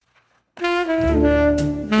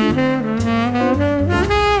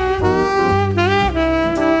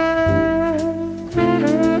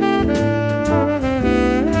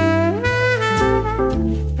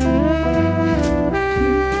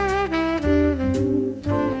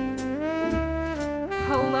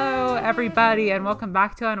Everybody, and welcome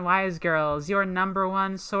back to Unwise Girls, your number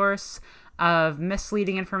one source of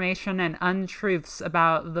misleading information and untruths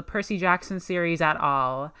about the Percy Jackson series at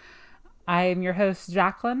all. I'm your host,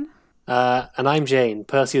 Jacqueline. And I'm Jane.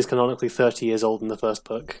 Percy is canonically 30 years old in the first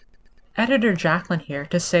book. Editor Jacqueline here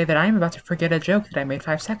to say that I am about to forget a joke that I made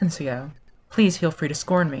 5 seconds ago. Please feel free to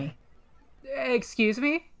scorn me. Excuse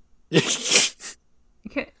me?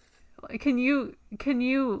 Can you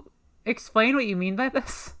explain what you mean by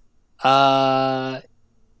this? No.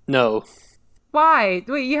 Why?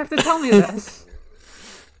 Wait, you have to tell me this.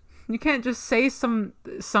 You can't just say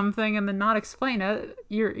something and then not explain it.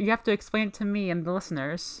 You have to explain it to me and the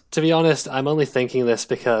listeners. To be honest, I'm only thinking this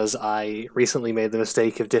because I recently made the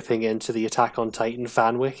mistake of dipping into the Attack on Titan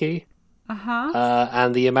fan wiki.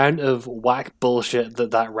 And the amount of whack bullshit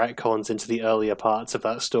that retcons into the earlier parts of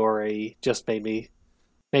that story just made me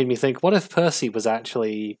think, what if Percy was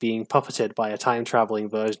actually being puppeted by a time-traveling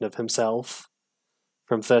version of himself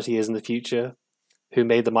from 30 years in the future, who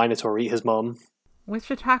made the Minotaur eat his mom?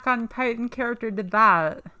 Which Attack on Titan character did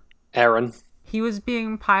that? Eren. He was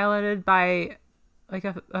being piloted by like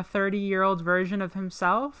a 30-year-old version of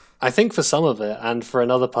himself? I think for some of it, and for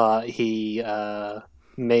another part, he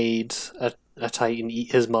made a Titan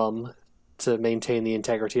eat his mom to maintain the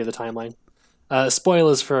integrity of the timeline.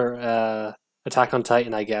 Spoilers for Attack on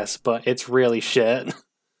Titan, I guess, but it's really shit.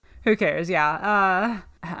 Who cares? Yeah.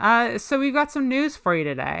 So we've got some news for you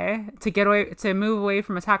today to move away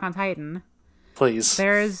from Attack on Titan. Please.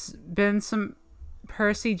 There's been some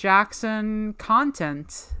Percy Jackson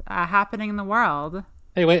content happening in the world.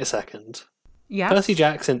 Hey, wait a second. Yes? Percy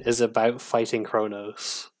Jackson is about fighting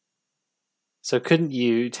Kronos. So couldn't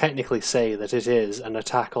you technically say that it is an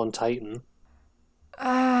Attack on Titan?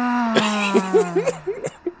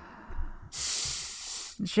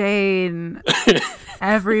 Jane,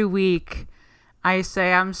 every week I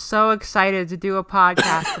say I'm so excited to do a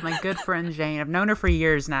podcast with my good friend Jane. I've known her for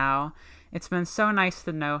years now. It's been so nice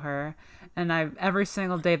to know her. And every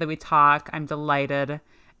single day that we talk, I'm delighted.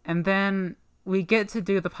 And then we get to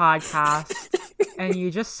do the podcast and you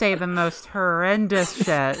just say the most horrendous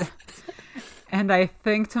shit. And I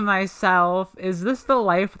think to myself, is this the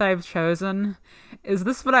life that I've chosen? Is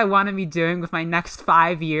this what I want to be doing with my next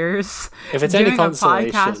 5 years? If it's any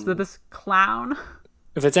consolation, a podcast with this clown?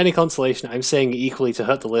 If it's any consolation, I'm saying equally to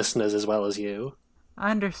hurt the listeners as well as you.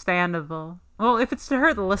 Understandable. Well, if it's to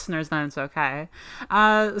hurt the listeners, then it's okay.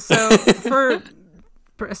 So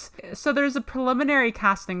there's a preliminary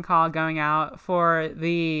casting call going out for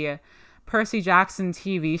the Percy Jackson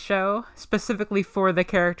TV show, specifically for the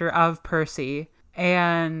character of Percy.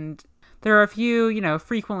 And there are a few,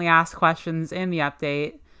 frequently asked questions in the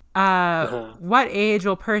update. What age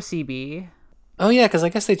will Percy be? Oh yeah, because I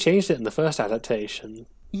guess they changed it in the first adaptation.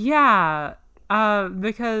 Yeah,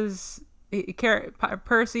 because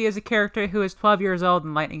Percy is a character who is 12 years old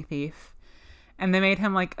in Lightning Thief. And they made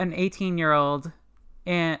him like an 18-year-old,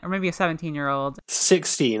 or maybe a 17-year-old.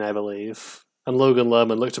 16, I believe. And Logan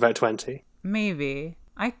Lerman looked about 20. Maybe.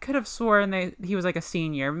 I could have sworn he was like a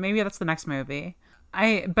senior. Maybe that's the next movie.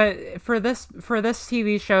 But for this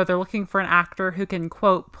TV show, they're looking for an actor who can,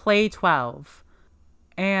 quote, play 12.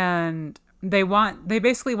 And they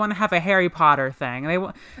basically want to have a Harry Potter thing. They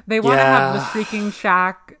want to have the Shrieking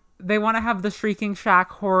Shack. They want to have the Shrieking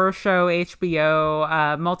Shack horror show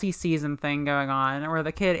HBO multi-season thing going on, where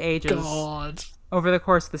the kid ages over the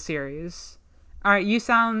course of the series. All right, you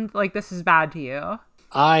sound like this is bad to you.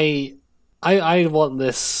 I want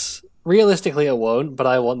this. Realistically, it won't, but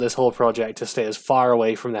I want this whole project to stay as far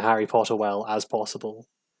away from the Harry Potter well as possible.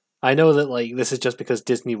 I know that this is just because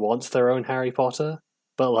Disney wants their own Harry Potter,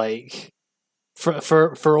 but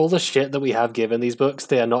for all the shit that we have given these books,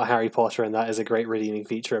 they are not Harry Potter, and that is a great redeeming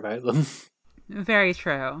feature about them. Very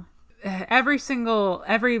true.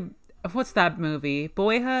 What's that movie?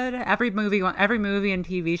 Boyhood? Every movie and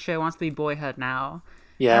TV show wants to be Boyhood now.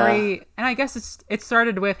 Yeah. And I guess it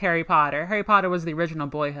started with Harry Potter. Harry Potter was the original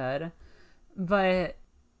Boyhood. But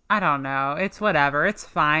I don't know. It's whatever. It's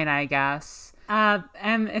fine, I guess.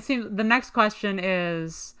 And it seems the next question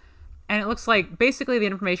is, and it looks like basically the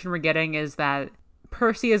information we're getting is that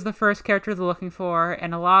Percy is the first character they're looking for,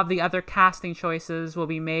 and a lot of the other casting choices will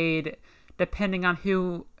be made depending on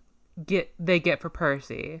who they get for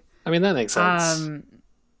Percy. I mean, that makes sense.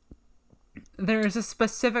 There's a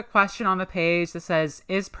specific question on the page that says,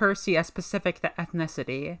 is Percy a specific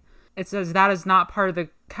ethnicity? It says that is not part of the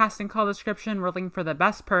casting call description. We're looking for the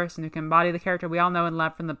best person who can embody the character we all know and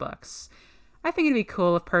love from the books. I think it'd be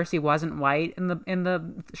cool if Percy wasn't white in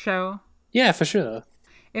the show. Yeah, for sure.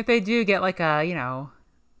 If they do get like a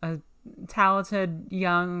talented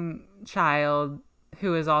young child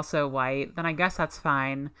who is also white, then I guess that's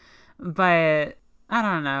fine. But I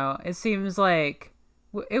don't know. It seems like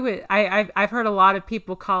it would. I've heard a lot of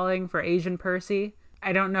people calling for Asian Percy.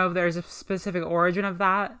 I don't know if there's a specific origin of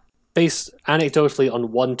that. Based anecdotally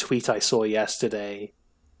on one tweet I saw yesterday,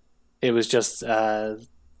 it was just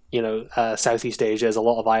Southeast Asia has a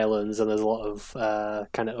lot of islands and there's a lot of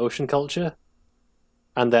kind of ocean culture,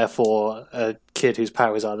 and therefore a kid whose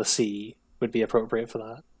powers are the sea would be appropriate for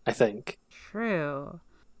that, I think. True.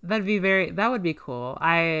 That would be cool.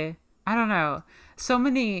 I don't know. So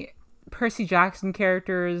many Percy Jackson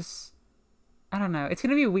characters. I don't know. It's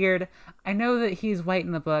going to be weird. I know that he's white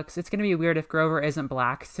in the books. It's going to be weird if Grover isn't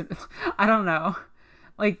black. I don't know.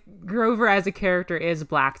 Like, Grover as a character is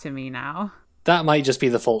black to me now. That might just be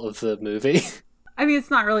the fault of the movie. I mean, it's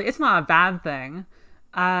not a bad thing.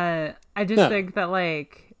 I just think that,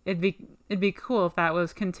 like, it'd be cool if that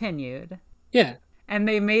was continued. Yeah. And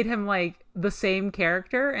they made him, like, the same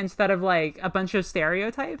character instead of, like, a bunch of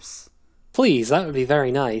stereotypes. Please, that would be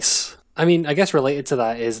very nice. I mean, I guess related to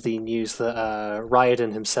that is the news that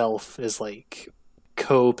Riordan himself is, like,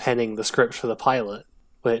 co-penning the script for the pilot,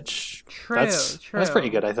 which that's pretty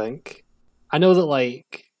good, I think. I know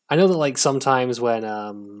that sometimes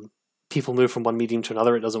when people move from one medium to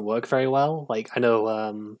another, it doesn't work very well. Like, I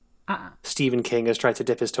know Stephen King has tried to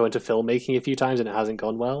dip his toe into filmmaking a few times and it hasn't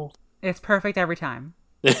gone well. It's perfect every time.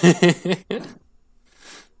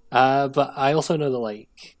 But I also know that,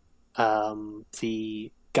 like,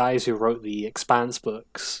 the guys who wrote the Expanse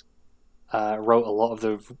books wrote a lot of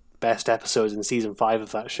the best episodes in season 5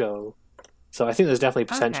 of that show. So I think there's definitely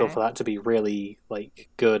potential for that to be really, like,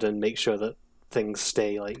 good and make sure that things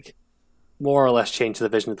stay, like, more or less chained to the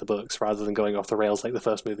vision of the books rather than going off the rails like the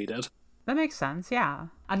first movie did. That makes sense, yeah.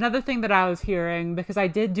 Another thing that I was hearing, because I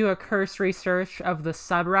did do a cursory search of the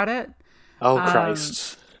subreddit. Oh,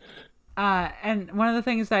 Christ. And one of the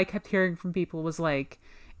things that I kept hearing from people was, like,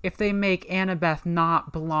 if they make Annabeth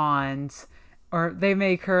not blonde, or they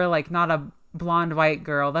make her, like, not a blonde white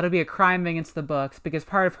girl, that'll be a crime against the books, because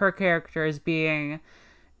part of her character is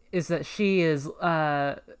that she is,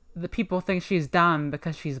 the people think she's dumb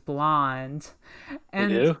because she's blonde.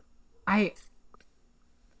 And they do? I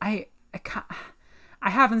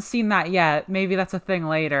haven't seen that yet. Maybe that's a thing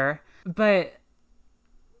later. But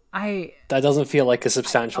that doesn't feel like a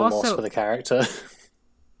substantial loss for the character.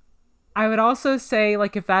 I would also say,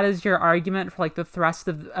 like, if that is your argument for, like, the thrust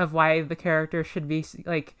of why the character should be,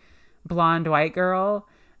 like, blonde white girl,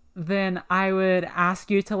 then I would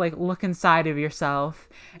ask you to, like, look inside of yourself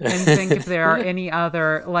and think if there are any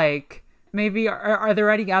other, like, maybe are there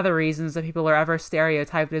any other reasons that people are ever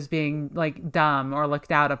stereotyped as being, like, dumb or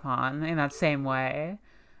looked out upon in that same way,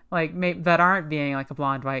 like, that aren't being, like, a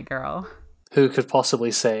blonde white girl. Who could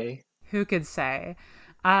possibly say? Who could say?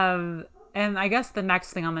 And I guess the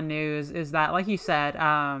next thing on the news is that, like you said,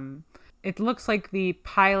 it looks like the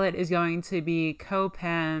pilot is going to be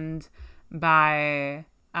co-penned by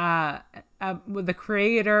the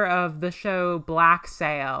creator of the show Black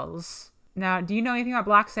Sails. Now, do you know anything about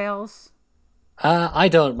Black Sails? I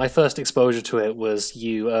don't. My first exposure to it was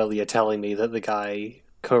you earlier telling me that the guy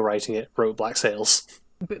co-writing it wrote Black Sails.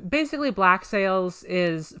 Basically, Black Sails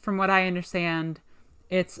is, from what I understand,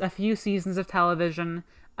 it's a few seasons of television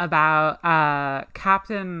about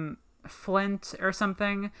Captain Flint or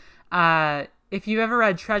something. If you've ever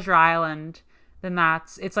read Treasure Island, then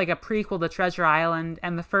it's like a prequel to Treasure Island,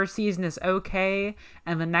 and the first season is okay,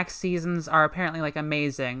 and the next seasons are apparently, like,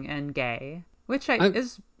 amazing and gay, which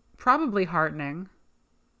is probably heartening.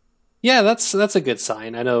 Yeah, that's a good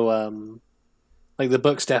sign. I know, like, the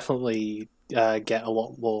books definitely get a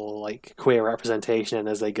lot more, like, queer representation in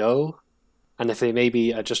as they go. And if they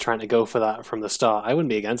maybe are just trying to go for that from the start, I wouldn't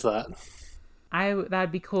be against that.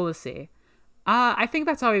 That'd be cool to see. I think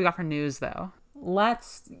that's all we've got for news, though.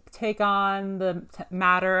 Let's take on the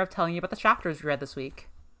matter of telling you about the chapters we read this week.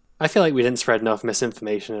 I feel like we didn't spread enough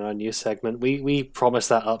misinformation in our news segment. We promised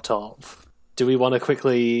that up top. Do we want to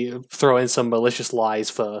quickly throw in some malicious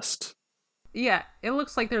lies first? Yeah, it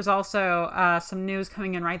looks like there's also some news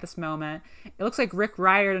coming in right this moment. It looks like Rick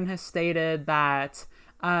Riordan has stated that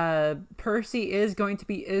Percy is going to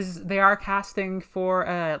be they are casting for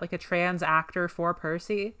like a trans actor for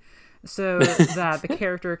Percy, so that the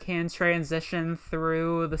character can transition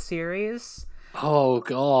through the series. Oh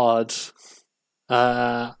God.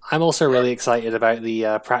 I'm also really excited about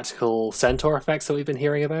the practical centaur effects that we've been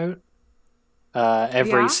hearing about.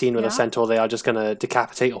 Every scene with a centaur, they are just going to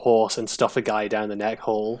decapitate a horse and stuff a guy down the neck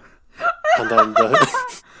hole. And then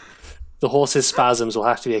the horse's spasms will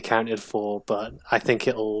have to be accounted for, but I think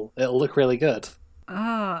it'll look really good.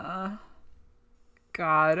 God,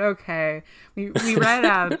 okay. We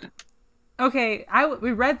read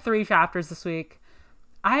we read 3 chapters this week.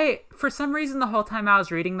 For some reason, the whole time I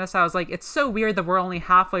was reading this, I was like, it's so weird that we're only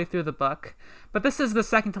halfway through the book. But this is the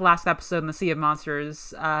second to last episode in the Sea of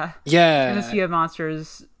Monsters. In the Sea of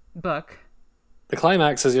Monsters book. The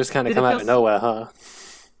climax has just kind of come out of nowhere, huh?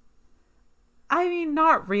 I mean,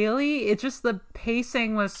 not really. It just, the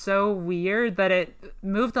pacing was so weird that it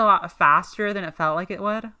moved a lot faster than it felt like it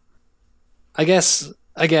would. I guess,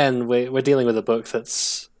 again, we're dealing with a book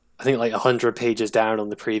that's, I think, like 100 pages down on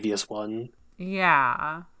the previous one.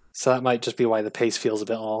 Yeah. So that might just be why the pace feels a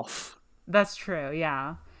bit off. That's true,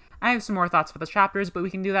 yeah. I have some more thoughts for the chapters, but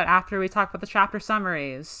we can do that after we talk about the chapter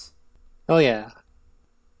summaries. Oh yeah.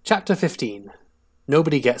 Chapter 15.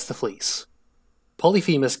 Nobody Gets the Fleece.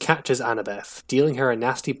 Polyphemus catches Annabeth, dealing her a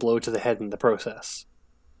nasty blow to the head in the process.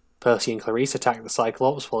 Percy and Clarisse attack the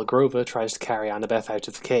Cyclops while Grover tries to carry Annabeth out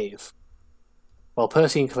of the cave. While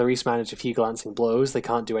Percy and Clarisse manage a few glancing blows, they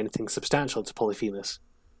can't do anything substantial to Polyphemus,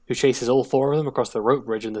 who chases all 4 of them across the rope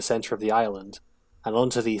bridge in the centre of the island, and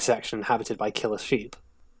onto the section inhabited by killer sheep.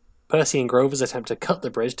 Percy and Grover's attempt to cut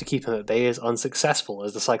the bridge to keep him at bay is unsuccessful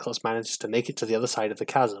as the Cyclops manages to make it to the other side of the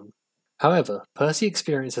chasm. However, Percy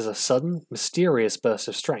experiences a sudden, mysterious burst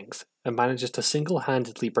of strength and manages to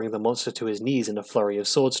single-handedly bring the monster to his knees in a flurry of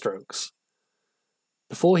sword strokes.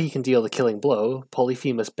 Before he can deal the killing blow,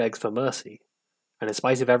 Polyphemus begs for mercy, and in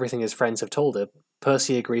spite of everything his friends have told him,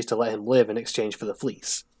 Percy agrees to let him live in exchange for the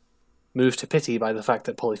fleece, moved to pity by the fact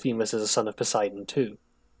that Polyphemus is a son of Poseidon too.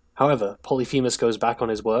 However, Polyphemus goes back on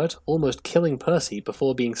his word, almost killing Percy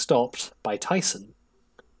before being stopped by Tyson,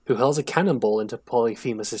 who hurls a cannonball into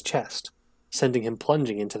Polyphemus' chest, sending him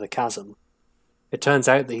plunging into the chasm. It turns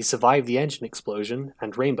out that he survived the engine explosion,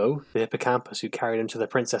 and Rainbow, the hippocampus who carried him to the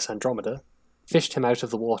Princess Andromeda, fished him out of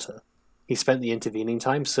the water. He spent the intervening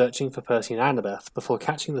time searching for Percy and Annabeth before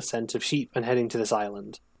catching the scent of sheep and heading to this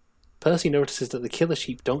island. Percy notices that the killer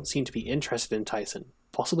sheep don't seem to be interested in Tyson,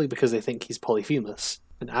 possibly because they think he's Polyphemus,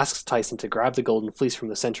 and asks Tyson to grab the golden fleece from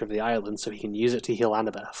the centre of the island so he can use it to heal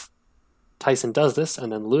Annabeth. Tyson does this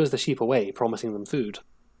and then lures the sheep away, promising them food.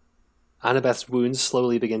 Annabeth's wounds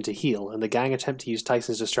slowly begin to heal, and the gang attempt to use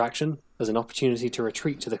Tyson's distraction as an opportunity to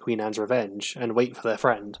retreat to the Queen Anne's Revenge and wait for their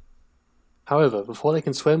friend. However, before they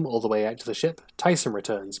can swim all the way out to the ship, Tyson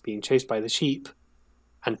returns, being chased by the sheep,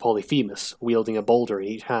 and Polyphemus, wielding a boulder in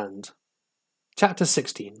each hand. Chapter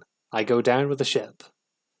 16. I Go Down with the Ship.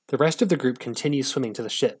 The rest of the group continues swimming to the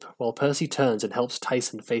ship, while Percy turns and helps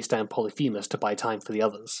Tyson face down Polyphemus to buy time for the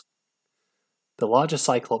others. The larger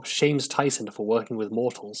Cyclops shames Tyson for working with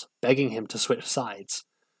mortals, begging him to switch sides,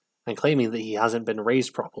 and claiming that he hasn't been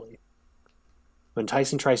raised properly. When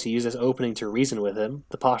Tyson tries to use this opening to reason with him,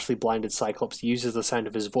 the partially blinded Cyclops uses the sound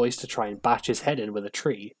of his voice to try and bash his head in with a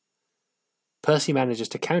tree. Percy manages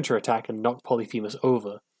to counterattack and knock Polyphemus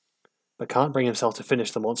over, but can't bring himself to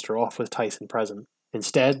finish the monster off with Tyson present.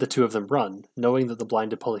 Instead, the 2 of them run, knowing that the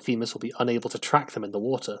blinded Polyphemus will be unable to track them in the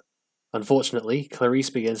water. Unfortunately,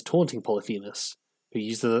 Clarisse begins taunting Polyphemus, who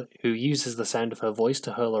uses the sound of her voice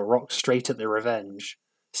to hurl a rock straight at the Revenge,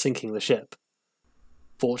 sinking the ship.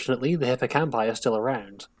 Fortunately, the hippocampi are still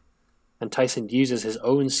around, and Tyson uses his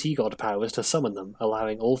own sea god powers to summon them,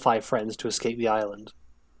 allowing all 5 friends to escape the island.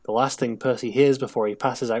 The last thing Percy hears before he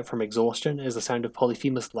passes out from exhaustion is the sound of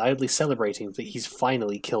Polyphemus loudly celebrating that he's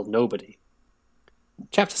finally killed nobody.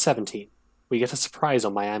 Chapter 17. We get a surprise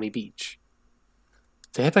on Miami Beach.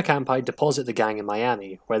 The hippocampi deposit the gang in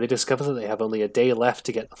Miami, where they discover that they have only a day left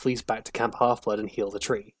to get the fleece back to Camp Half-Blood and heal the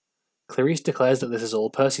tree. Clarisse declares that this is all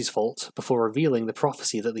Percy's fault, before revealing the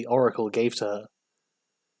prophecy that the Oracle gave to her.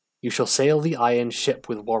 You shall sail the iron ship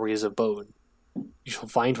with warriors of bone. You shall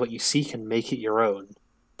find what you seek and make it your own,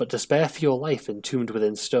 but despair for your life entombed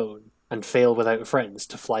within stone, and fail without friends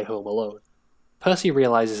to fly home alone. Percy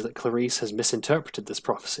realizes that Clarisse has misinterpreted this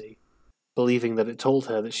prophecy, believing that it told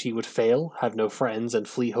her that she would fail, have no friends, and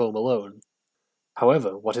flee home alone.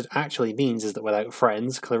 However, what it actually means is that without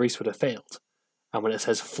friends, Clarisse would have failed, and when it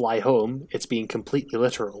says fly home, it's being completely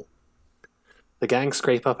literal. The gang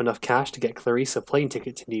scrape up enough cash to get Clarisse a plane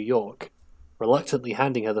ticket to New York, reluctantly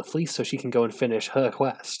handing her the fleece so she can go and finish her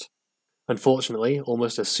quest. Unfortunately,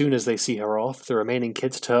 almost as soon as they see her off, the remaining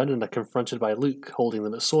kids turn and are confronted by Luke holding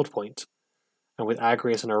them at sword point, and with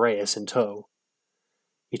Agrias and Araeus in tow.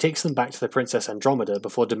 He takes them back to the Princess Andromeda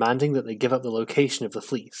before demanding that they give up the location of the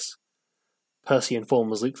fleece. Percy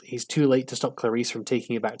informs Luke that he's too late to stop Clarice from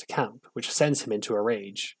taking it back to camp, which sends him into a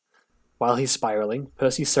rage. While he's spiraling,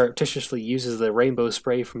 Percy surreptitiously uses the rainbow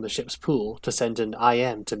spray from the ship's pool to send an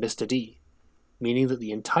IM to Mr. D, meaning that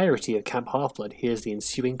the entirety of Camp Half-Blood hears the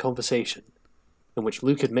ensuing conversation, in which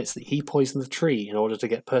Luke admits that he poisoned the tree in order to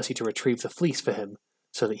get Percy to retrieve the fleece for him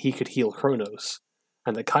so that he could heal Kronos,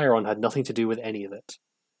 and that Chiron had nothing to do with any of it.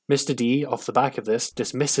 Mr. D, off the back of this,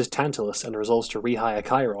 dismisses Tantalus and resolves to rehire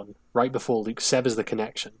Chiron, right before Luke severs the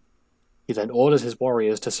connection. He then orders his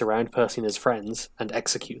warriors to surround Percy and his friends and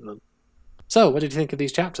execute them. So, what did you think of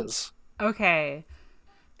these chapters? Okay.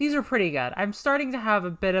 These are pretty good. I'm starting to have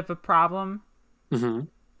a bit of a problem.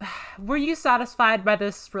 Mm-hmm. Were you satisfied by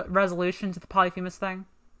this resolution to the Polyphemus thing?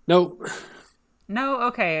 Nope. No?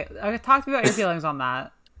 Okay. Talk to me about your feelings on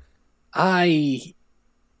that. I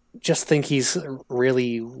just think he's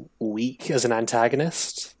really weak as an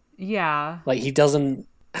antagonist. Yeah. Like, he doesn't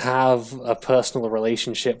have a personal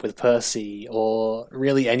relationship with Percy or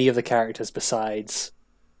really any of the characters besides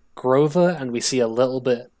Grover, and we see a little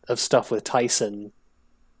bit of stuff with Tyson,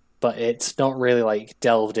 but it's not really like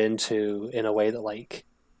delved into in a way that like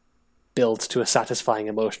builds to a satisfying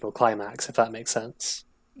emotional climax, if that makes sense.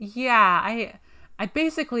 Yeah, I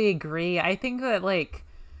basically agree. I think that like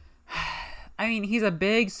I mean, he's a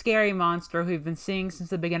big scary monster who we've been seeing since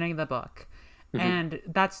the beginning of the book. Mm-hmm. And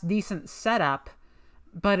that's decent setup,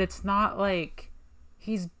 but it's not like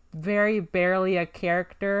he's very barely a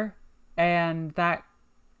character, and that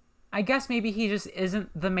I guess maybe he just isn't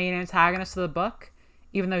the main antagonist of the book,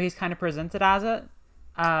 even though he's kind of presented as it.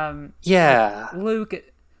 Yeah.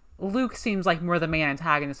 Luke seems like more the main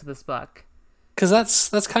antagonist of this book. Because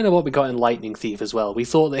that's kind of what we got in Lightning Thief as well. We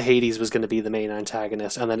thought that Hades was going to be the main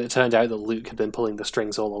antagonist, and then it turned out that Luke had been pulling the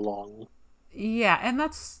strings all along. Yeah, and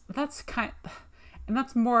that's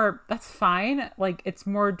fine. Like, it's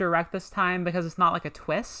more direct this time because it's not like a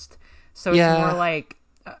twist. So it's more like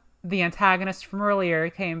the antagonist from earlier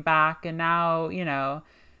came back, and now, you know,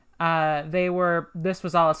 this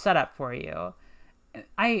was all a setup for you.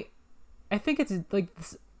 I think it's like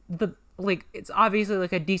it's obviously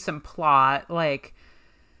like a decent plot. Like,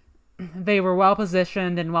 they were well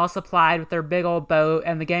positioned and well supplied with their big old boat,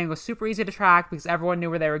 and the gang was super easy to track because everyone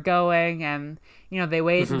knew where they were going, and you know, they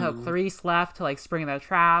waited until Clarice left to like spring their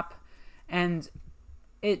trap, and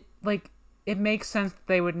it makes sense that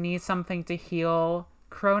they would need something to heal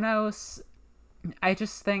Kronos. I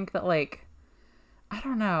just think that like I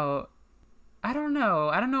don't know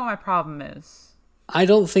what my problem is. I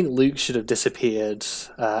don't think Luke should have disappeared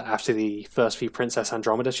after the first few Princess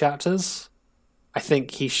Andromeda chapters. I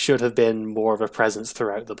think he should have been more of a presence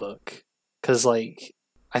throughout the book. Because, like,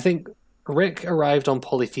 I think Rick arrived on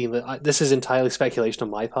Polyphemus. This is entirely speculation on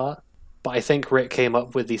my part, but I think Rick came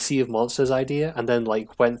up with the Sea of Monsters idea and then,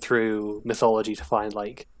 like, went through mythology to find,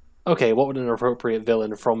 like, okay, what would an appropriate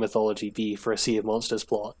villain from mythology be for a Sea of Monsters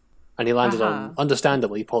plot? And he landed on,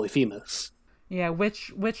 understandably, Polyphemus. Yeah,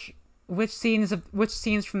 which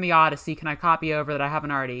scenes from the Odyssey can I copy over that I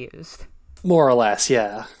haven't already used? More or less,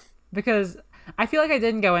 yeah. Because I feel like I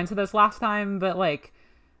didn't go into this last time, but like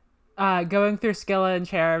going through Scylla and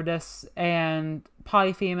Charybdis and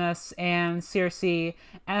Polyphemus and Circe,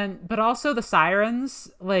 but also the Sirens,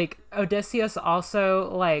 like Odysseus also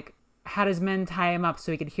like had his men tie him up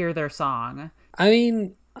so he could hear their song. I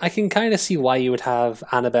mean, I can kind of see why you would have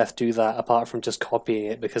Annabeth do that apart from just copying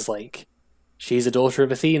it, because like she's a daughter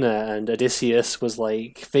of Athena and Odysseus was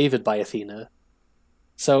like favored by Athena.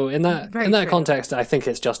 So in that context, I think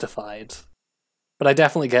it's justified. But I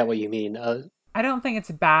definitely get what you mean. I don't think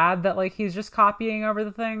it's bad that like he's just copying over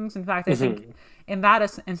the things. In fact, I think in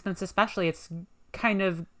that instance especially, it's kind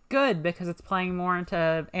of good because it's playing more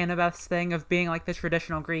into Annabeth's thing of being like the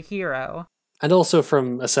traditional Greek hero. And also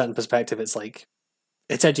from a certain perspective, it's like,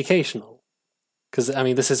 it's educational. Because, I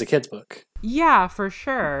mean, this is a kid's book. Yeah, for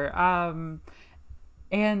sure.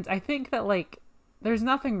 And I think that like there's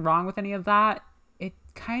nothing wrong with any of that. It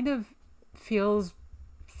kind of feels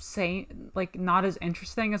like not as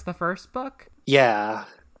interesting as the first book. Yeah.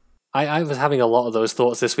 I was having a lot of those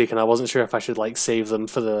thoughts this week, and I wasn't sure if I should like save them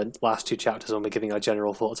for the last two chapters when we're giving our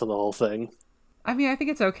general thoughts on the whole thing. I mean, I think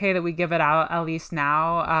it's okay that we give it out at least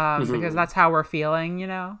now, because that's how we're feeling, you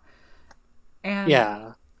know? And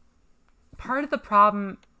yeah. Part of the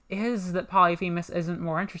problem is that Polyphemus isn't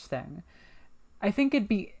more interesting. I think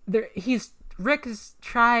Rick is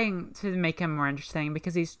trying to make him more interesting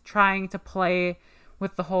because he's trying to play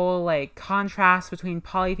with the whole like contrast between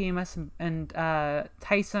Polyphemus and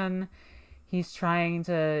Tyson. He's trying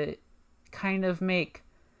to kind of make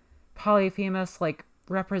Polyphemus like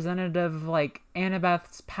representative like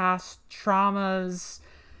Annabeth's past traumas.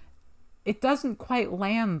 it doesn't quite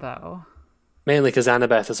land though. Mainly because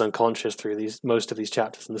Annabeth is unconscious through most of these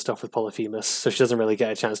chapters and the stuff with Polyphemus, so she doesn't really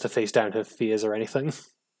get a chance to face down her fears or anything.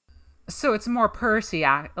 So it's more Percy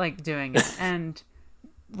doing it, and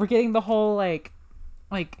we're getting the whole like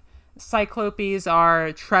Cyclopes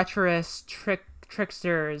are treacherous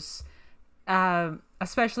tricksters,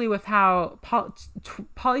 especially with how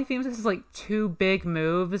Polyphemus has like two big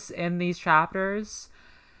moves in these chapters.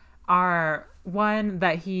 Are one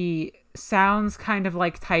that he sounds kind of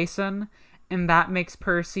like Tyson, and that makes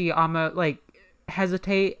Percy almost like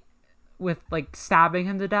hesitate with like stabbing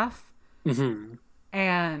him to death. Mm-hmm.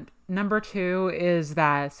 And number two is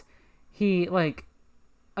that he like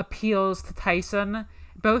appeals to Tyson.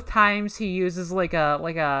 Both times he uses like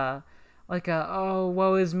a oh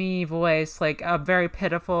woe is me voice, like a very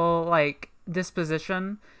pitiful like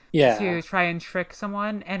disposition to try and trick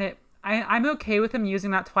someone. And I'm okay with him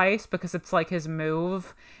using that twice because it's like his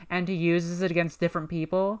move and he uses it against different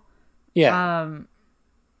people. Yeah.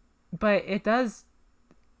 But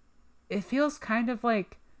it feels kind of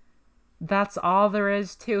like that's all there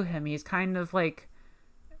is to him. He's kind of like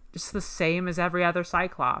just the same as every other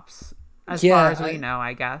Cyclops, as far as we know,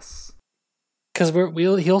 I guess. Because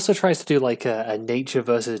he also tries to do like a nature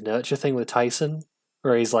versus nurture thing with Tyson,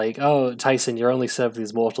 where he's like, "Oh, Tyson, you're only serving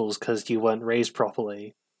these mortals because you weren't raised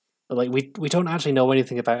properly." But like we don't actually know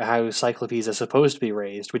anything about how Cyclopes are supposed to be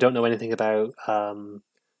raised. We don't know anything about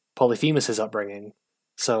Polyphemus's upbringing,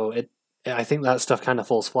 so I think that stuff kind of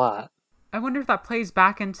falls flat. I wonder if that plays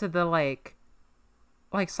back into the like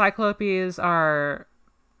Cyclopes are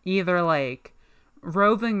either like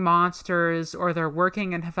roving monsters or they're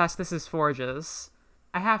working in Hephaestus's forges.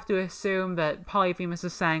 I have to assume that Polyphemus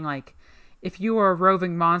is saying like, if you were a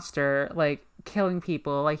roving monster, like killing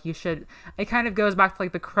people, like you should. It kind of goes back to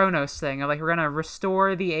like the Kronos thing of like we're gonna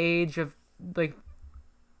restore the age of like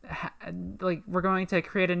we're going to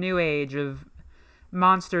create a new age of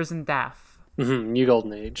monsters and death. Mm-hmm. New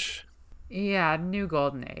golden age. Yeah, new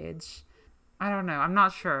golden age. I don't know. I'm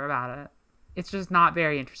not sure about it. It's just not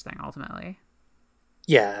very interesting, ultimately.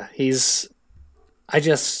 Yeah,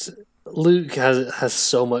 Luke has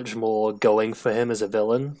so much more going for him as a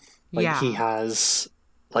villain. Like, he has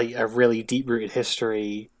like a really deep-rooted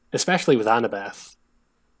history, especially with Annabeth.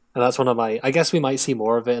 And that's one of my... I guess we might see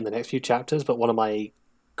more of it in the next few chapters, but one of my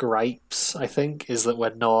gripes, I think, is that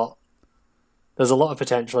we're not... There's a lot of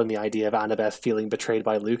potential in the idea of Annabeth feeling betrayed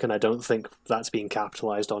by Luke, and I don't think that's being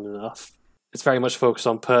capitalized on enough. It's very much focused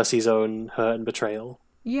on Percy's own hurt and betrayal.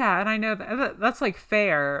 Yeah, and I know that's like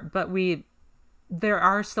fair, but there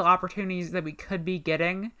are still opportunities that we could be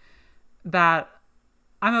getting that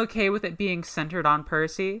I'm okay with it being centered on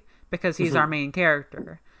Percy because he's our main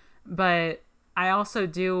character. But I also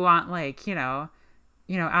do want like, out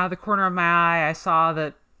of the corner of my eye, I saw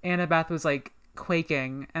that Annabeth was like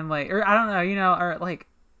quaking and like, or I don't know, or like,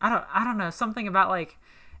 I don't know, something about like,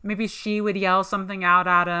 maybe she would yell something out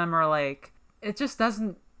at him or like, it just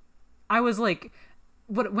doesn't, I was like,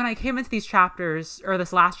 when I came into these chapters, or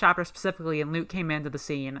this last chapter specifically, and Luke came into the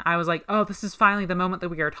scene, I was like, oh, this is finally the moment that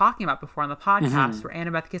we were talking about before on the podcast where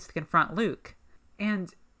Annabeth gets to confront Luke.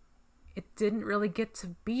 And it didn't really get to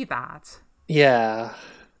be that. Yeah.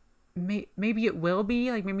 Maybe it will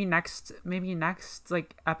be, like maybe next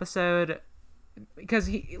like episode, because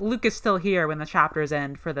Luke is still here when the chapters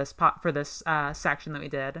end for this section that we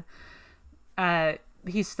did.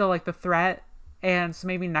 He's still like the threat. And so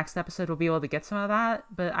maybe next episode we'll be able to get some of that,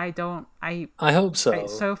 but I hope so.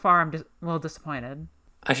 So far I'm just a little disappointed.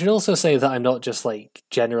 I should also say that I'm not just like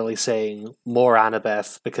generally saying more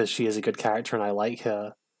Annabeth because she is a good character and I like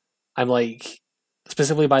her. I'm like,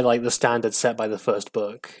 specifically by like the standards set by the first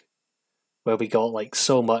book, where we got like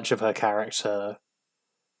so much of her character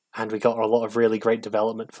and we got a lot of really great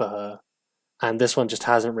development for her. And this one just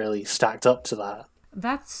hasn't really stacked up to that.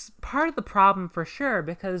 That's part of the problem for sure,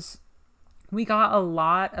 because we got a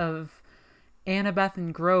lot of Annabeth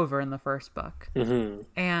and Grover in the first book. Mm-hmm.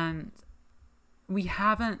 And we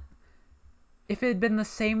haven't... If it had been the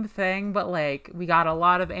same thing, but like we got a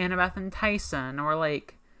lot of Annabeth and Tyson, or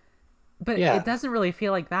like... But it doesn't really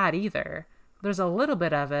feel like that either. There's a little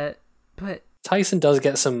bit of it, but... Tyson does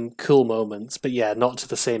get some cool moments, but yeah, not to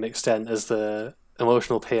the same extent as the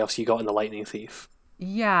emotional payoffs you got in The Lightning Thief.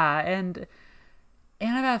 Yeah, and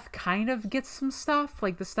Annabeth kind of gets some stuff,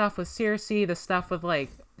 like the stuff with Circe, the stuff with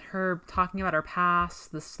like her talking about her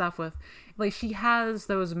past, the stuff with like she has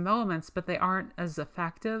those moments, but they aren't as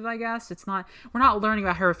effective, I guess. We're not learning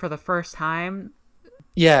about her for the first time.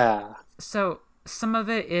 Yeah. So some of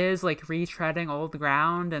it is like retreading old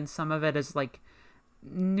ground, and some of it is like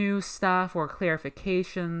new stuff or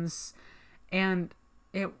clarifications. And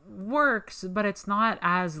it works, but it's not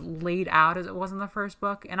as laid out as it was in the first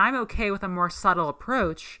book. And I'm okay with a more subtle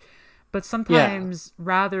approach, but sometimes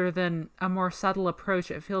rather than a more subtle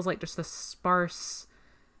approach, it feels like just it's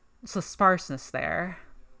a sparseness there.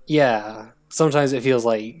 Yeah, sometimes it feels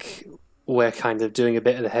like we're kind of doing a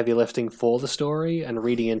bit of the heavy lifting for the story and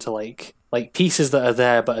reading into like pieces that are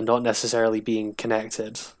there but are not necessarily being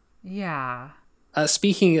connected. Yeah.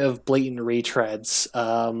 Speaking of blatant retreads,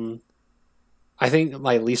 I think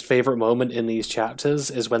my least favorite moment in these chapters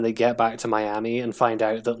is when they get back to Miami and find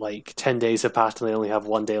out that like 10 days have passed and they only have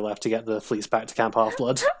 1 day left to get the fleece back to Camp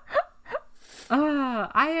Half-Blood.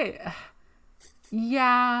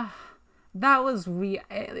 Yeah, that was weird.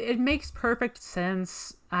 It makes perfect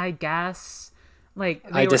sense, I guess. Like,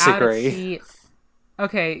 they I disagree. Were out at sea.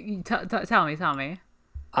 Okay, tell me.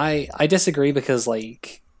 I disagree because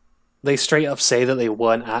like they straight up say that they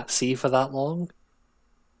weren't at sea for that long.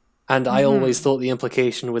 And I always thought the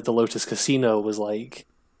implication with the Lotus Casino was like,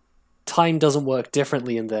 time doesn't work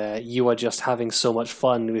differently in there. You are just having so much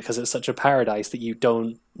fun because it's such a paradise that you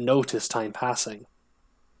don't notice time passing.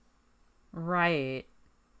 Right.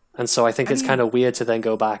 And so I think it's kind of weird to then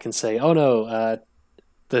go back and say, oh no,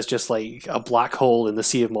 there's just like a black hole in the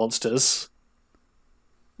Sea of Monsters.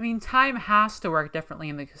 I mean, time has to work differently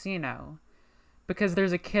in the casino because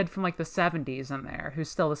there's a kid from like the 70s in there who's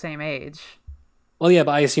still the same age. Well, yeah,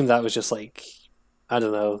 but I assume that was just like, I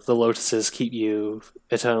don't know, the lotuses keep you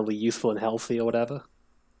eternally youthful and healthy or whatever.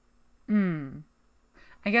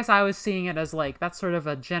 I guess I was seeing it as like, that's sort of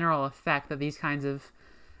a general effect that these kinds of...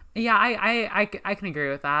 Yeah, I can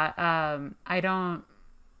agree with that. I don't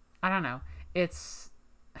know. It's...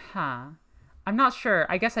 I'm not sure.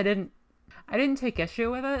 I guess I didn't take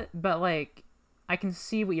issue with it, but like, I can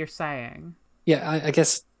see what you're saying. Yeah, I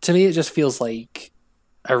guess to me it just feels like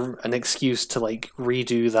an excuse to like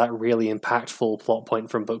redo that really impactful plot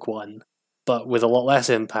point from book one, but with a lot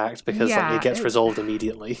less impact because like, it gets resolved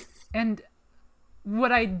immediately. And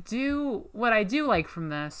what I do like from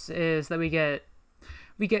this is that we get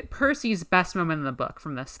Percy's best moment in the book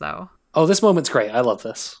from this, though. Oh, this moment's great. I love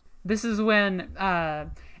this. This is when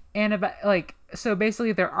Annabeth, like, so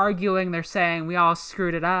basically they're arguing, they're saying we all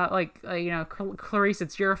screwed it up, Clarice,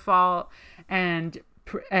 it's your fault, and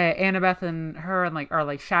Annabeth and her are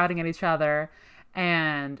like shouting at each other,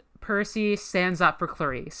 and Percy stands up for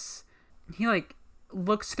Clarice. He like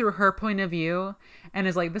looks through her point of view and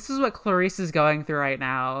is like, this is what Clarice is going through right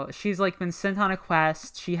now. She's like been sent on a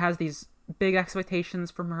quest. She has these big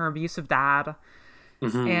expectations from her abusive dad,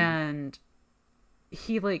 and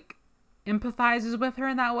he like empathizes with her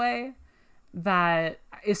in that way that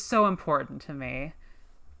is so important to me.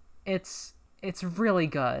 It's really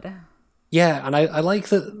good. Yeah, and I like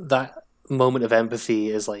that moment of empathy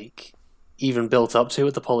is like even built up to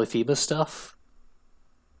with the Polyphemus stuff,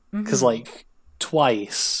 because like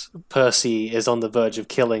twice Percy is on the verge of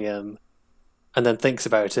killing him and then thinks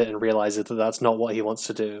about it and realizes that that's not what he wants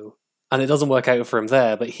to do, and it doesn't work out for him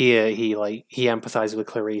there, but here he empathizes with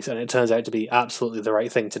Clarice and it turns out to be absolutely the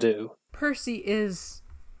right thing to do. Percy is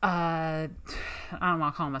I don't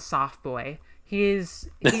want to call him a soft boy. He is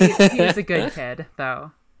a good kid,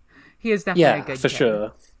 though. He is definitely a good kid. Yeah, for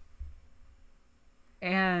sure.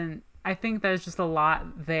 And I think there's just a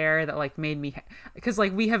lot there that like made me, because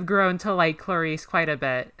like we have grown to like Clarice quite a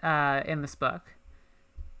bit in this book.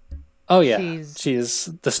 Oh yeah, she's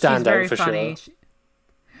the standout for funny. Sure.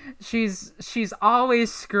 She's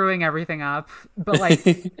always screwing everything up, but like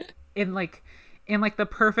in the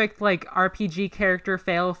perfect like RPG character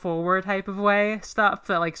fail forward type of way, stuff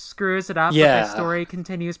that like screws it up, but the story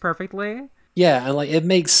continues perfectly. Yeah, and like it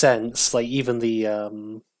makes sense. Like even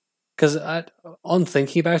the because on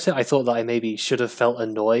thinking about it, I thought that I maybe should have felt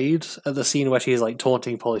annoyed at the scene where she's like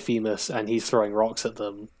taunting Polyphemus and he's throwing rocks at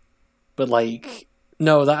them, but like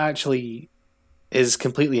no, that actually is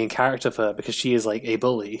completely in character for her because she is like a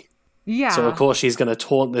bully. Yeah. So of course she's going to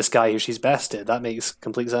taunt this guy who she's bested. That makes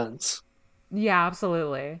complete sense. Yeah,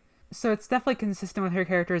 absolutely. So it's definitely consistent with her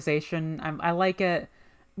characterization. I like it.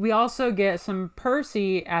 We also get some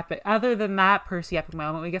Percy epic. Other than that Percy epic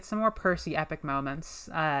moment, we get some more Percy epic moments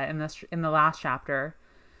in the last chapter.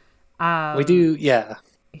 We do, yeah.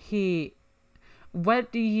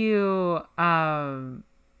 What do you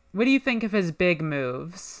think of his big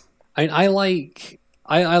moves? I like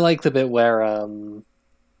the bit where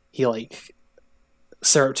he like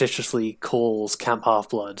surreptitiously calls Camp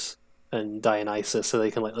Half-Blood and Dionysus so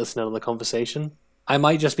they can like listen in on the conversation. I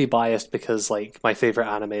might just be biased because like my favorite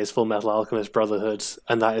anime is Full Metal Alchemist Brotherhood,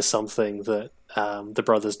 and that is something that the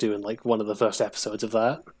brothers do in like one of the first episodes of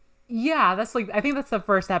that. Yeah, that's like I think that's the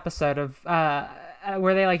first episode of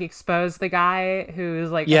where they like expose the guy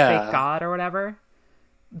who's like a fake god or whatever.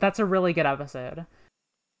 That's a really good episode.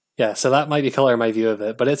 Yeah, so that might be coloring my view of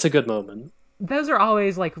it, but it's a good moment. Those are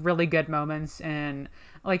always like really good moments, and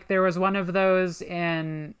like there was one of those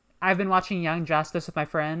in. I've been watching Young Justice with my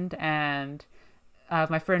friend, and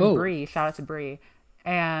my friend Bree. Shout out to Bree.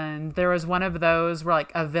 And there was one of those where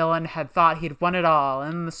like a villain had thought he'd won it all,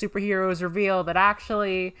 and the superheroes reveal that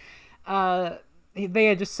actually they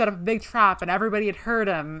had just set up a big trap, and everybody had heard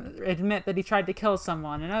him admit that he tried to kill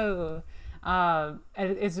someone. And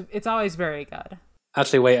it's always very good.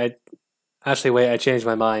 Actually, wait, I changed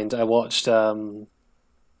my mind. I watched Zootopia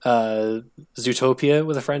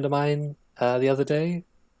with a friend of mine the other day.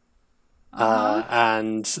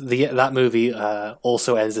 And that movie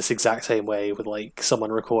also ends this exact same way, with like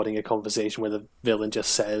someone recording a conversation where the villain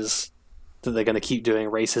just says that they're going to keep doing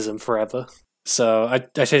racism forever. So I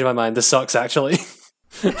changed my mind. This sucks, actually.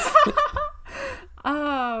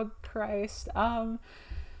 Oh Christ. But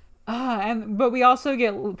we also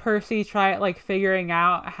get Percy figuring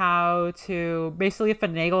out how to basically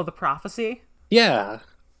finagle the prophecy. Yeah,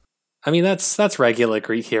 I mean that's regular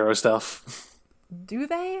Greek hero stuff. Do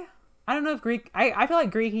they? I don't know if I feel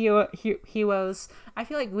like Greek heroes. I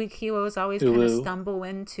feel like Greek heroes always kind of stumble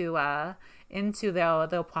into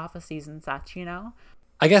their prophecies and such. You know.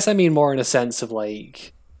 I guess I mean more in a sense of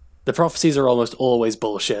like the prophecies are almost always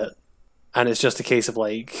bullshit, and it's just a case of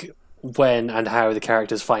like when and how the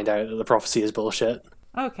characters find out that the prophecy is bullshit.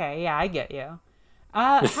 Okay, yeah, I get you.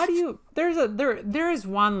 How do you? There is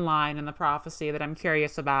one line in the prophecy that I'm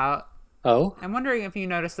curious about. Oh, I'm wondering if you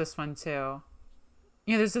noticed this one too.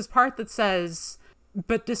 You know, there's this part that says,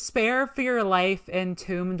 "But despair for your life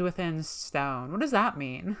entombed within stone." What does that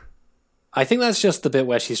mean? I think that's just the bit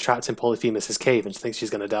where she's trapped in Polyphemus' cave and she thinks she's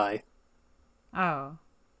going to die. Oh.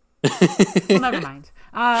 Well, never mind.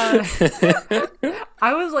 I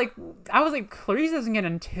was like, Clarice doesn't get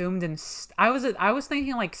entombed in. I was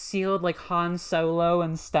thinking like sealed like Han Solo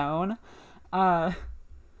in stone. That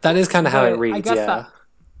is kind of how it reads, yeah.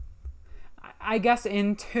 I guess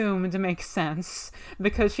entombed makes sense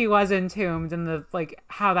because she was entombed in the like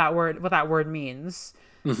what that word means.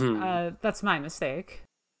 Mm-hmm. That's my mistake.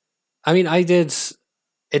 I mean, it did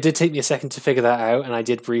take me a second to figure that out, and I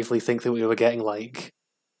did briefly think that we were getting like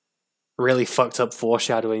really fucked up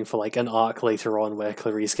foreshadowing for like an arc later on where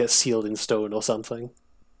Clarice gets sealed in stone or something,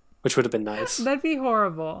 which would have been nice. That'd be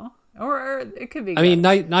horrible, or it could be. I mean,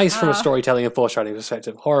 nice from a storytelling and foreshadowing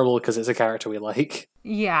perspective. Horrible because it's a character we like.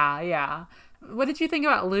 Yeah. What did you think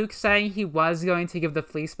about Luke saying he was going to give the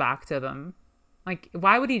fleece back to them? Like,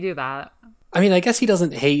 why would he do that? I mean, I guess he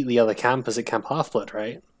doesn't hate the other campers at Camp Half-Blood,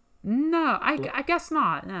 right? No, I guess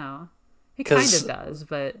not, no. He kind of does,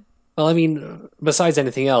 but... Well, I mean, besides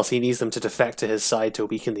anything else, he needs them to defect to his side to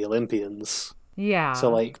weaken the Olympians. Yeah.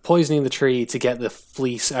 So, like, poisoning the tree to get the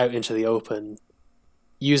fleece out into the open,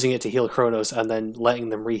 using it to heal Kronos, and then letting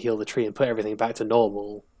them re-heal the tree and put everything back to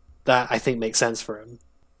normal, that, I think, makes sense for him.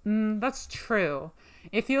 That's true.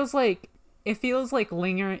 It feels like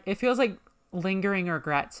lingering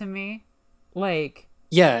regret to me. Like...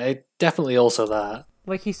 Yeah, it definitely also that.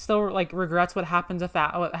 Like, he still, like, regrets what happened to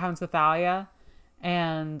Thalia,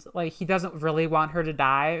 and, like, he doesn't really want her to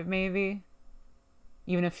die, maybe,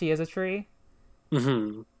 even if she is a tree.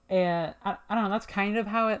 Mm-hmm. And, I don't know, that's kind of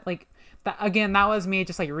how it, like, that was me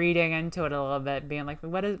just, like, reading into it a little bit, being like,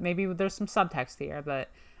 maybe there's some subtext here, but,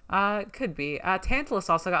 it could be. Tantalus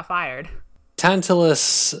also got fired.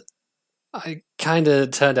 Tantalus, I kind of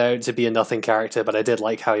turned out to be a nothing character, but I did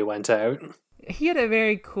like how he went out. He had a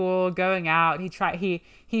very cool going out. He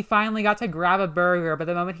finally got to grab a burger, but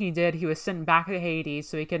the moment he did, he was sent back to Hades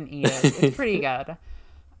so he couldn't eat it. It's pretty good.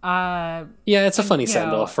 Yeah, it's a funny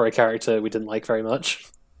send-off for a character we didn't like very much.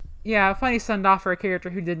 Yeah, a funny send-off for a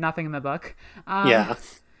character who did nothing in the book. Yeah.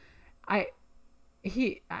 I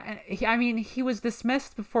mean, he was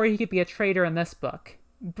dismissed before he could be a traitor in this book,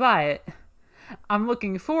 but I'm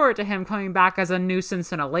looking forward to him coming back as a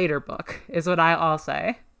nuisance in a later book, is what I'll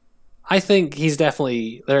say. I think they're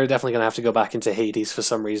definitely going to have to go back into Hades for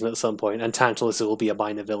some reason at some point, and Tantalus will be a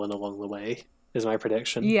minor villain along the way, is my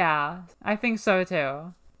prediction. Yeah, I think so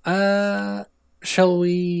too. Shall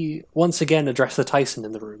we once again address the Tyson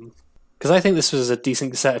in the room? Because I think this was a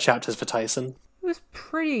decent set of chapters for Tyson. It was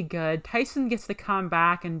pretty good. Tyson gets to come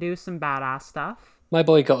back and do some badass stuff. My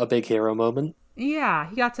boy got a big hero moment. Yeah,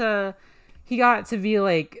 he got to be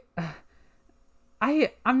like,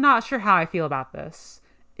 I'm not sure how I feel about this.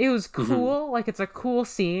 It was cool. Mm-hmm. Like, it's a cool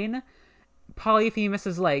scene. Polyphemus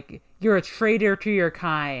is like, you're a traitor to your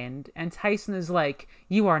kind. And Tyson is like,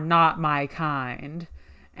 you are not my kind.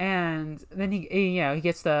 And then he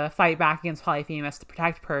gets to fight back against Polyphemus to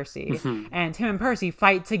protect Percy. And him and Percy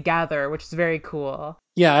fight together, which is very cool.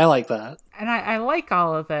 Yeah, I like that. And I like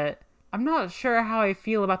all of it. I'm not sure how I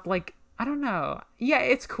feel about, like, I don't know. Yeah,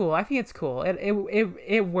 it's cool. I think it's cool.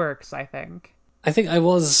 It works, I think. I think I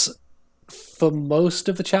was, for most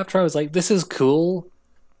of the chapter, I was like, this is cool,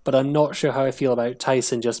 but I'm not sure how I feel about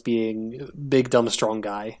Tyson just being big, dumb, strong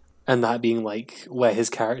guy, and that being, like, where his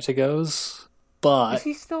character goes. But is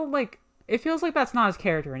he still, like, it feels like that's not his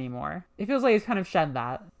character anymore. It feels like he's kind of shed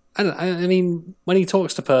that. I mean, when he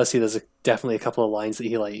talks to Percy, there's definitely a couple of lines that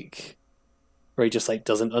he, like, where he just, like,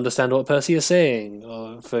 doesn't understand what Percy is saying,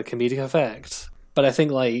 or for comedic effect. But I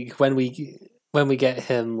think, like, when we get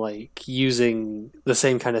him, like, using the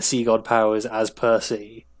same kind of sea god powers as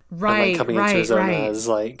Percy, right, and, like, coming into his own as,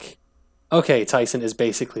 like, okay, Tyson is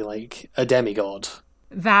basically, like, a demigod.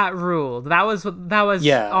 That ruled. That was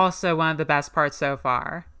also one of the best parts so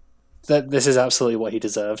far. That this is absolutely what he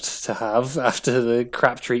deserved to have after the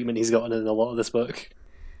crap treatment he's gotten in a lot of this book.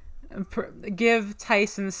 Give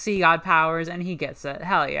Tyson sea god powers and he gets it.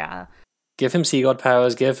 Hell yeah. Give him sea god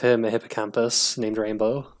powers, give him a hippocampus named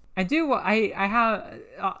Rainbow. I have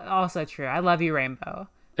also true. I love you, Rainbow.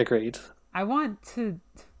 Agreed. I want to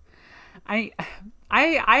I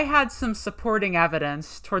had some supporting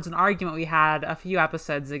evidence towards an argument we had a few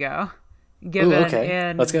episodes ago, given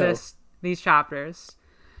in these chapters.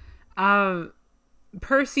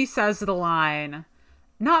 Percy says the line,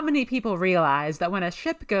 "Not many people realize that when a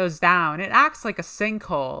ship goes down, it acts like a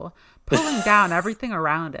sinkhole, pulling down everything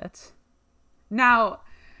around it." Now,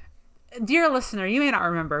 dear listener, you may not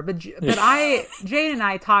remember, but Jane and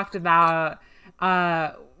I talked about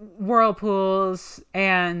whirlpools,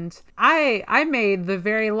 and I made the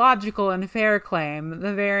very logical and fair claim,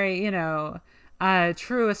 the very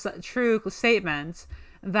true statement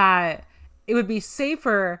that it would be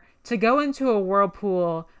safer to go into a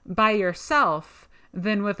whirlpool by yourself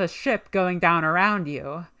than with a ship going down around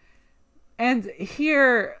you. And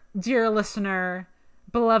here, dear listener,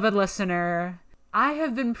 beloved listener, I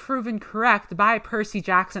have been proven correct by Percy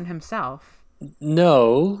Jackson himself.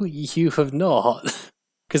 No, you have not.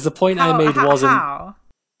 Because the point I made wasn't... How?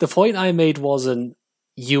 The point I made wasn't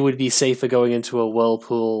you would be safer going into a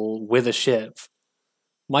whirlpool with a ship.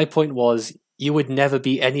 My point was you would never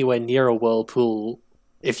be anywhere near a whirlpool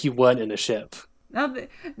if you weren't in a ship.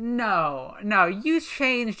 No, you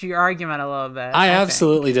changed your argument a little bit. I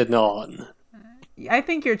absolutely did not. I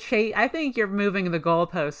think you're moving the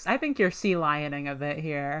goalposts. I think you're sea lioning a bit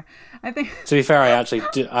here. I think. To be fair, I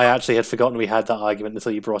actually had forgotten we had that argument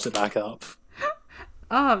until you brought it back up.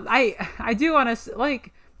 I do want to,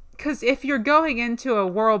 like, because if you're going into a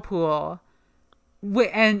whirlpool,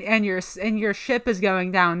 and your ship is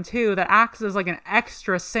going down too, that acts as like an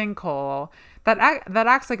extra sinkhole. That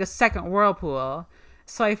acts like a second whirlpool.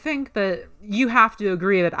 So I think that you have to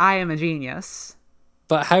agree that I am a genius.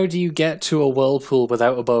 But how do you get to a whirlpool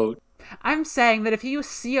without a boat? I'm saying that if you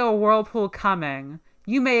see a whirlpool coming,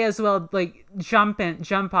 you may as well, like, jump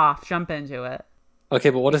into it. Okay,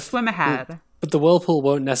 but what if... Swim ahead. But the whirlpool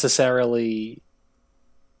won't necessarily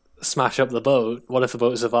smash up the boat. What if the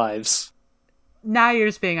boat survives? Now you're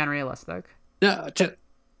just being unrealistic. No,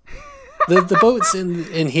 the boats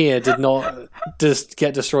in here did not just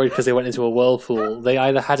get destroyed because they went into a whirlpool. They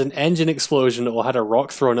either had an engine explosion or had a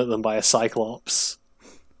rock thrown at them by a cyclops.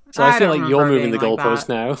 So I feel like you're moving the goalpost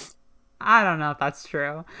now. I don't know if that's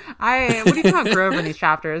true. What do you think about Grover in these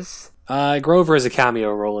chapters? Grover is a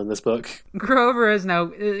cameo role in this book. Grover is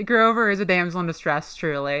a damsel in distress,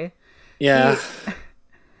 truly. Yeah.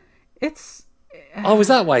 It's... is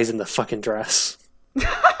that why he's in the fucking dress?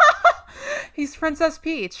 He's Princess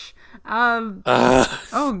Peach.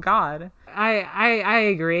 Oh God. I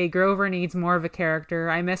agree. Grover needs more of a character.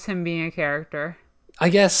 I miss him being a character. I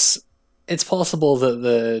guess it's possible that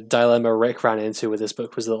the dilemma Rick ran into with this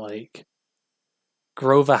book was that, like,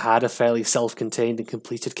 Grover had a fairly self-contained and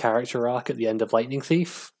completed character arc at the end of Lightning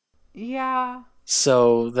Thief. Yeah.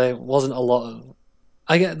 So there wasn't a lot of...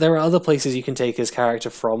 I get there are other places you can take his character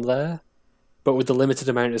from there, but with the limited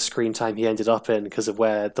amount of screen time he ended up in because of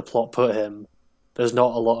where the plot put him, there's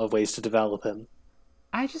not a lot of ways to develop him.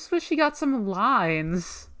 I just wish he got some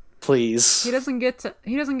lines. Please. He doesn't get to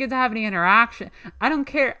have any interaction. I don't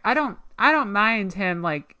care. I don't mind him,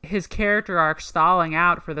 like, his character arc stalling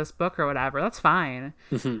out for this book or whatever. That's fine.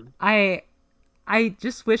 Mm-hmm. I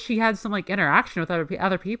just wish he had some, like, interaction with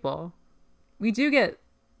other people. We do get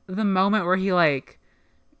the moment where he, like,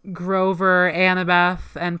 Grover,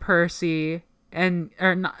 Annabeth, and Percy,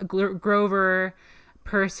 Grover,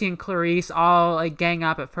 Percy, and Clarice all, like, gang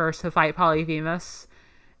up at first to fight Polyphemus.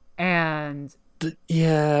 And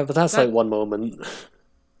Yeah, but that's like one moment.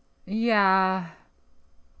 Yeah.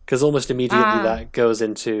 Because almost immediately that goes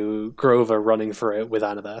into Grover running for it with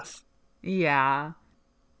Annabeth. Yeah.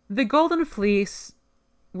 The Golden Fleece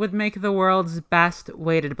would make the world's best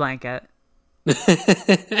weighted blanket.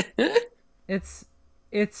 It's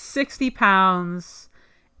 60 pounds.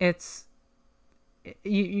 It's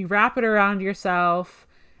you wrap it around yourself.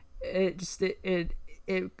 It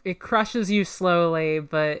crushes you slowly,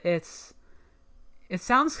 but it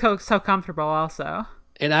sounds so comfortable also.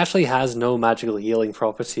 It actually has no magical healing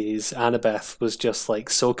properties. Annabeth was just like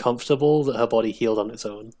so comfortable that her body healed on its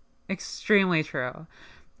own. Extremely true.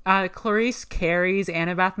 Clarice carries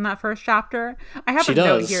Annabeth in that first chapter. I have a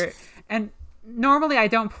note here, and normally I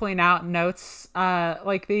don't point out notes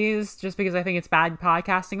like these just because I think it's bad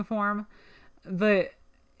podcasting form.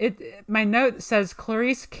 My note says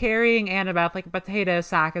Clarice carrying Annabeth like a potato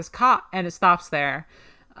sack is caught, and it stops there.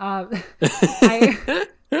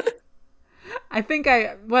 I think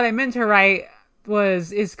what I meant to write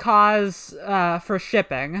is cause for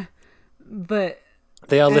shipping, but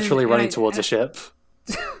they are literally running towards a ship.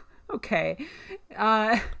 Okay,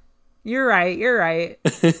 you're right.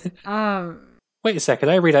 Wait a second,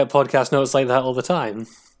 I read out podcast notes like that all the time.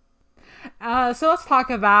 So let's talk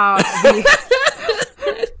about the.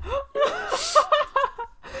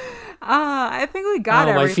 I think we got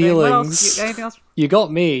everything. My feelings. Anything else? You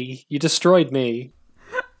got me. You destroyed me.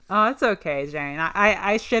 Oh, it's okay, Jane.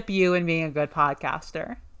 I ship you and being a good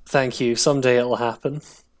podcaster. Thank you. Someday it'll happen.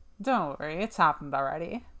 Don't worry, it's happened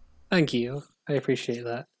already. Thank you. I appreciate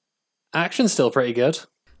that. Action's still pretty good.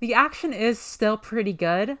 The action is still pretty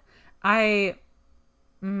good. I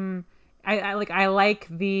like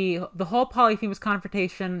the whole Polyphemus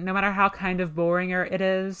confrontation, no matter how kind of boring it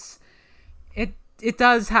is. It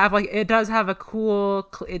does have a cool.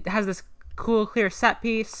 It has this cool, clear set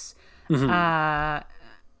piece. Mm-hmm.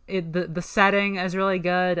 The setting is really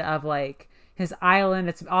good of like his island.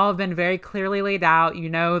 It's all been very clearly laid out. You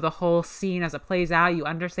know the whole scene as it plays out. You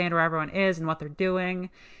understand where everyone is and what they're doing.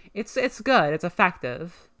 It's good. It's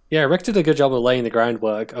effective. Yeah, Rick did a good job of laying the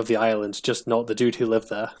groundwork of the island, just not the dude who lived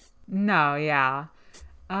there. No, yeah.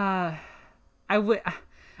 I wish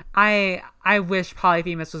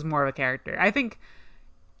Polyphemus was more of a character. I think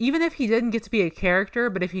even if he didn't get to be a character,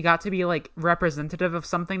 but if he got to be like representative of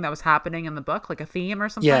something that was happening in the book, like a theme or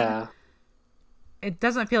something. Yeah. It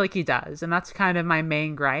doesn't feel like he does, and that's kind of my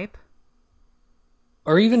main gripe.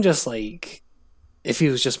 Or even just like if he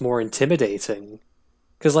was just more intimidating.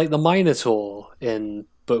 Because like the Minotaur in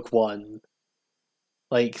book 1,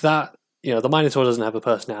 like that, the Minotaur doesn't have a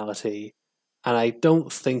personality. And I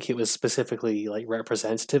don't think it was specifically like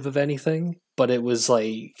representative of anything, but it was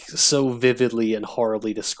like so vividly and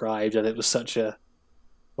horribly described, and it was such a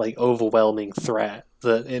like overwhelming threat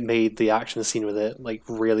that it made the action scene with it like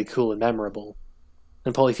really cool and memorable.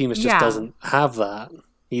 And Polyphemus just doesn't have that.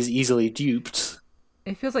 He's easily duped.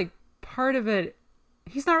 It feels like part of it.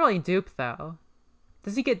 He's not really duped though.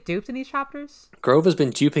 Does he get duped in these chapters? Grover's been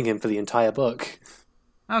duping him for the entire book.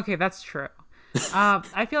 Okay, that's true.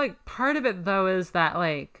 I feel like part of it though is that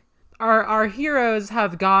like our heroes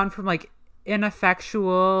have gone from like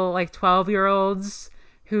ineffectual like 12-year-olds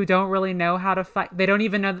who don't really know how to fight. They don't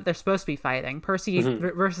even know that they're supposed to be fighting. Percy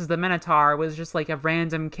versus the Minotaur was just like a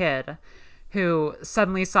random kid who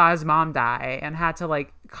suddenly saw his mom die and had to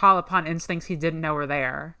like call upon instincts he didn't know were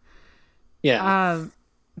there. Yeah.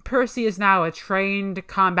 Percy is now a trained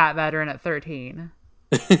combat veteran at 13.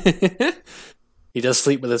 He does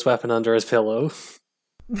sleep with his weapon under his pillow.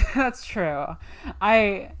 That's true.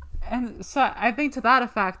 And so I think to that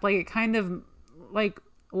effect, like it kind of like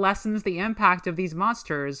lessens the impact of these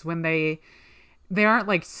monsters when they aren't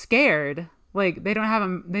like scared. Like they don't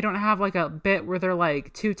have like a bit where they're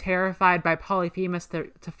like too terrified by Polyphemus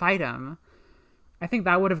to fight him. I think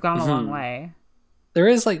that would have gone a long way. There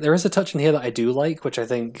is a touch in here that I do like, which I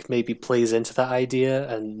think maybe plays into that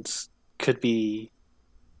idea and could be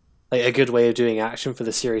like a good way of doing action for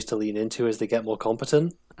the series to lean into as they get more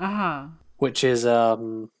competent. Which is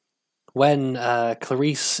when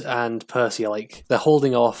Clarice and Percy are like they're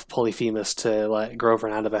holding off Polyphemus to let Grover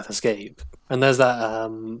and Annabeth escape. And there's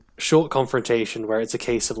that short confrontation where it's a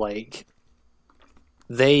case of like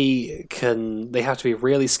they have to be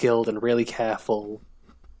really skilled and really careful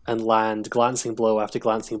and land glancing blow after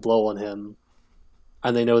glancing blow on him.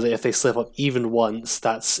 And they know that if they slip up even once,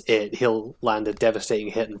 that's it. He'll land a devastating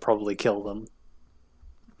hit and probably kill them.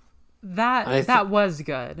 That was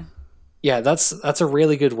good. Yeah, that's a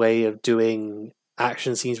really good way of doing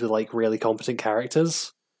action scenes with like really competent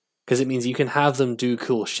characters. Because it means you can have them do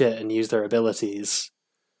cool shit and use their abilities.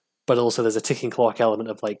 but also there's a ticking clock element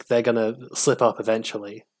of like they're gonna slip up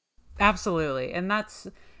eventually. Absolutely, and that's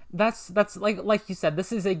like you said,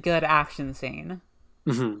 this is a good action scene.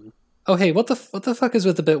 Mm-hmm. Oh hey, what the fuck is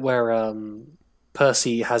with the bit where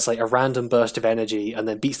Percy has like a random burst of energy and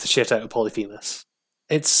then beats the shit out of Polyphemus?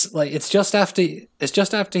 It's just after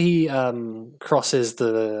he crosses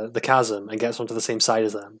the chasm and gets onto the same side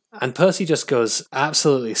as them, and Percy just goes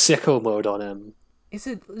absolutely sicko mode on him. Is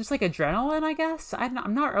it just like adrenaline? I guess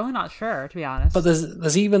I'm not sure, to be honest. But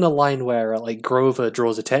there's even a line where like Grover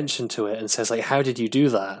draws attention to it and says like, "How did you do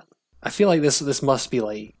that?" I feel like this must be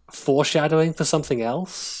like foreshadowing for something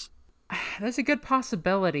else. There's a good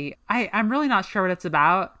possibility. I'm really not sure what it's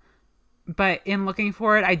about. But in looking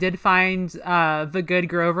for it, I did find the good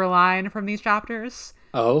Grover line from these chapters.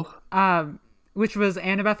 Oh? Which was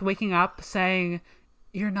Annabeth waking up saying,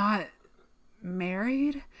 "You're not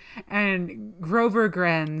married?" And Grover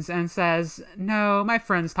grins and says, "No, my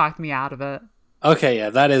friends talked me out of it." Okay,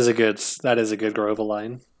 yeah, that is a good Grover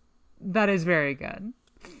line. That is very good.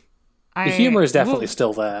 The humor is definitely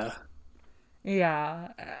still there. Yeah.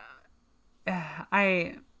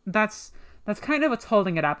 That's kind of what's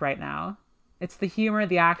holding it up right now. It's the humor,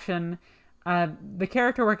 the action. The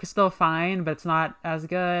character work is still fine, but it's not as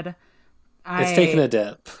good. It's taken a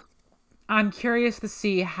dip. I'm curious to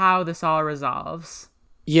see how this all resolves.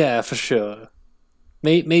 Yeah, for sure.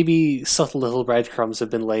 Maybe subtle little breadcrumbs have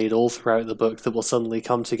been laid all throughout the book that will suddenly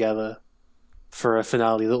come together for a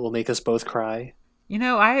finale that will make us both cry. You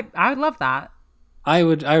know, I would love that. I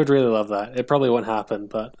would really love that. It probably won't happen,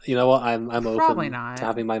 but you know what? I'm open to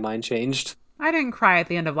having my mind changed. I didn't cry at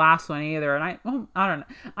the end of last one either, and I don't know.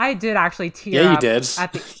 I did actually tear up. Yeah, you did.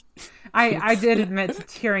 I did admit to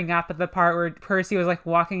tearing up at the part where Percy was like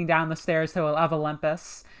walking down the stairs of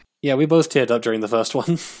Olympus. Yeah, we both teared up during the first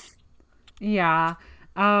one. Yeah.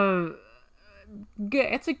 It's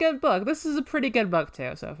a good book. This is a pretty good book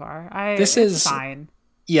too so far. It's fine.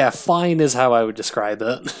 Yeah, fine is how I would describe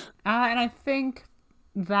it. And I think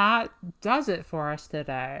that does it for us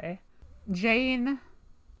today. Jane,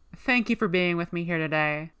 thank you for being with me here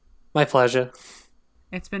today. My pleasure.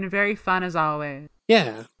 It's been very fun as always.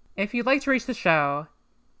 Yeah. If you'd like to reach the show,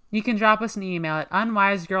 you can drop us an email at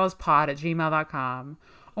unwisegirlspod@gmail.com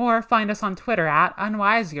or find us on Twitter at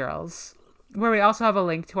unwisegirls, where we also have a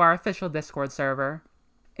link to our official Discord server.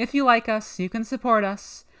 If you like us, you can support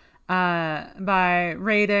us by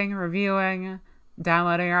rating, reviewing,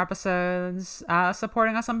 downloading our episodes,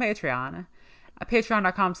 supporting us on Patreon.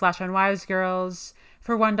 Patreon.com/unwisegirls.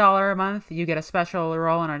 For $1 a month, you get a special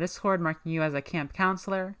role in our Discord, marking you as a camp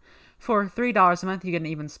counselor. For $3 a month, you get an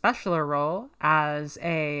even specialer role as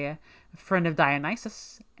a friend of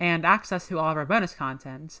Dionysus and access to all of our bonus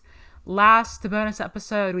content. Last bonus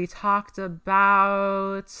episode, we talked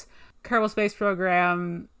about Kerbal Space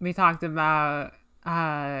Program. We talked about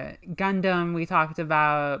Gundam. We talked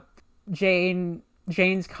about Jane's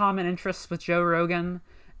common interests with Joe Rogan.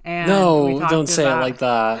 And no, don't say it like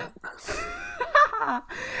that.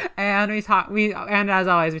 And as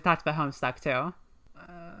always, we talked about Homestuck too.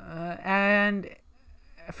 And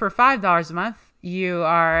for $5 a month, you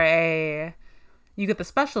get the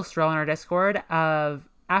special stroll in our Discord of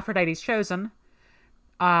Aphrodite's Chosen,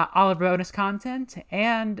 all of bonus content,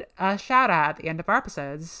 and a shout out at the end of our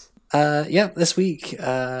episodes. This week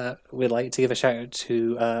we'd like to give a shout out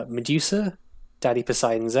to Medusa, Daddy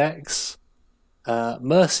Poseidon's ex,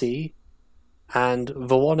 Mercy, and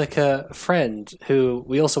Veronica Friend, who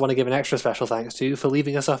we also want to give an extra special thanks to for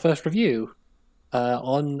leaving us our first review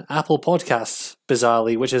on Apple Podcasts,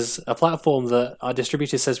 bizarrely, which is a platform that our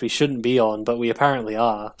distributor says we shouldn't be on, but we apparently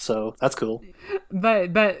are, so that's cool.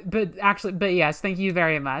 But yes, thank you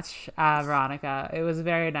very much, Veronica. It was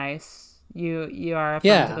very nice. You are a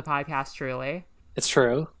friend to the podcast, truly. It's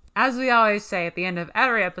true. As we always say at the end of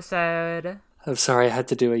every episode... I'm sorry, I had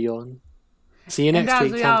to do a yawn. See you next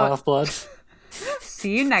week, Camp Half-Blood.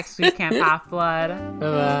 See you next week, Camp Half-Blood.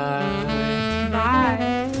 Bye-bye. Bye.